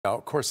Now,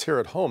 of course, here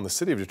at home, the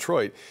city of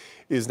Detroit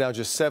is now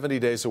just 70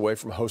 days away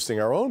from hosting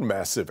our own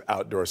massive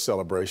outdoor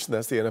celebration.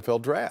 That's the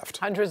NFL Draft.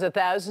 Hundreds of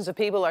thousands of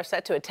people are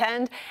set to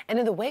attend. And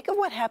in the wake of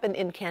what happened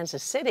in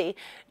Kansas City,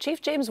 Chief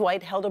James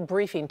White held a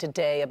briefing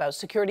today about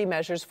security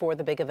measures for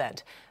the big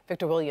event.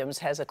 Victor Williams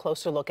has a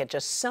closer look at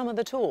just some of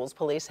the tools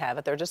police have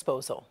at their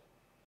disposal.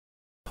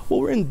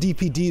 Well, we're in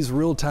DPD's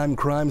real-time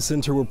crime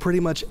center, where pretty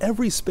much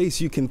every space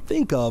you can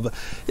think of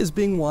is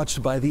being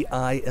watched by the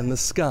eye in the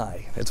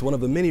sky. It's one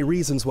of the many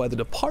reasons why the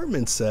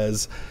department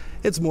says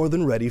it's more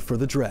than ready for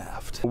the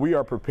draft. We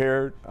are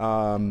prepared.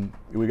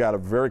 We got a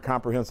very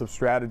comprehensive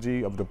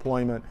strategy of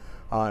deployment,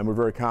 and we're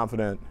very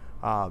confident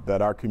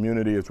that our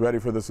community is ready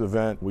for this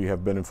event. We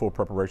have been in full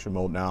preparation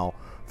mode now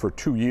for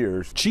 2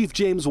 years. Chief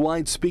James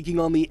White speaking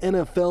on the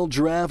NFL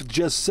Draft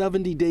just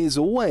 70 days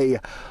away,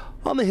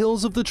 on the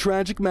heels of the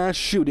tragic mass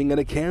shooting at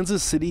a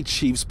Kansas City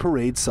Chiefs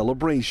parade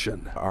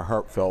celebration. Our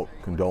heartfelt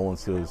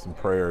condolences and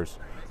prayers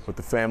with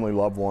the family,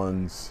 loved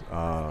ones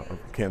of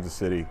Kansas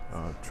City,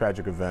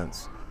 tragic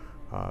events.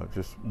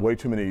 Just way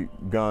too many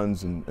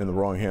guns in the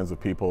wrong hands of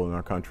people in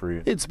our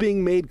country. It's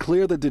being made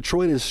clear that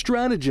Detroit is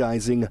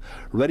strategizing,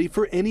 ready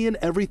for any and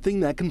everything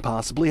that can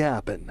possibly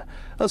happen,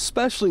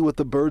 especially with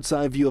the bird's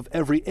eye view of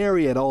every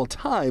area at all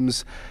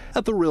times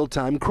at the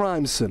Real-Time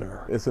Crime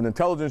Center. It's an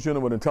intelligence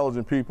unit with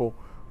intelligent people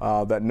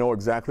that know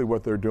exactly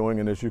what they're doing,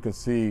 and as you can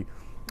see,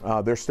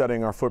 they're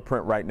studying our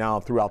footprint right now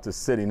throughout the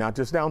city, not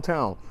just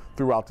downtown,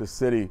 throughout the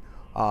city,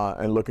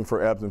 and looking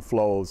for ebbs and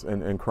flows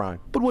in crime.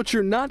 But what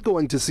you're not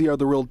going to see are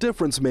the real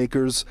difference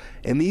makers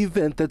in the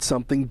event that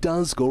something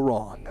does go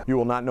wrong. You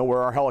will not know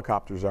where our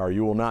helicopters are.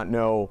 You will not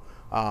know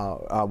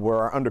where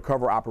our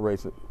undercover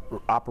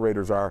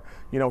operators are.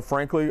 You know,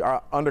 frankly,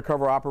 our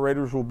undercover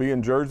operators will be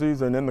in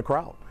jerseys and in the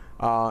crowd.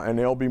 And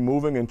they'll be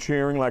moving and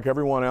cheering like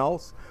everyone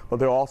else, but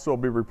they'll also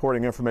be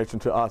reporting information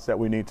to us that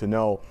we need to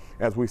know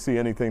as we see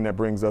anything that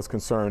brings us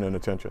concern and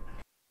attention.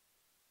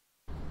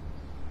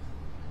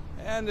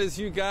 And as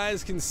you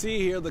guys can see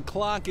here, the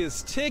clock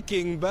is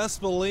ticking. Best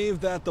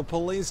believe that the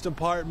police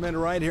department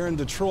right here in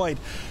Detroit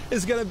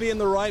is going to be in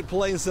the right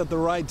place at the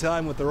right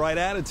time with the right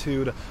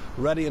attitude,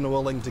 ready and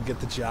willing to get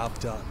the job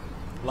done.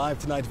 Live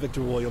tonight,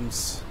 Victor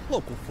Williams,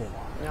 Local 4.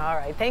 All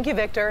right. Thank you,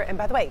 Victor. And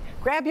by the way,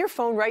 grab your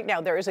phone right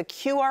now. There is a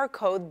QR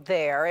code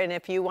there. And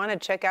if you want to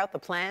check out the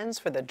plans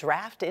for the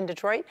draft in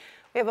Detroit,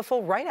 we have a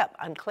full write-up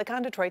on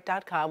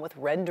clickondetroit.com with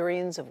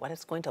renderings of what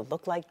it's going to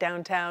look like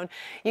downtown.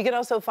 You can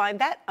also find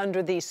that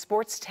under the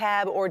sports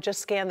tab, or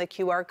just scan the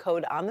QR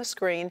code on the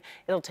screen.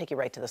 It'll take you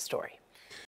right to the story.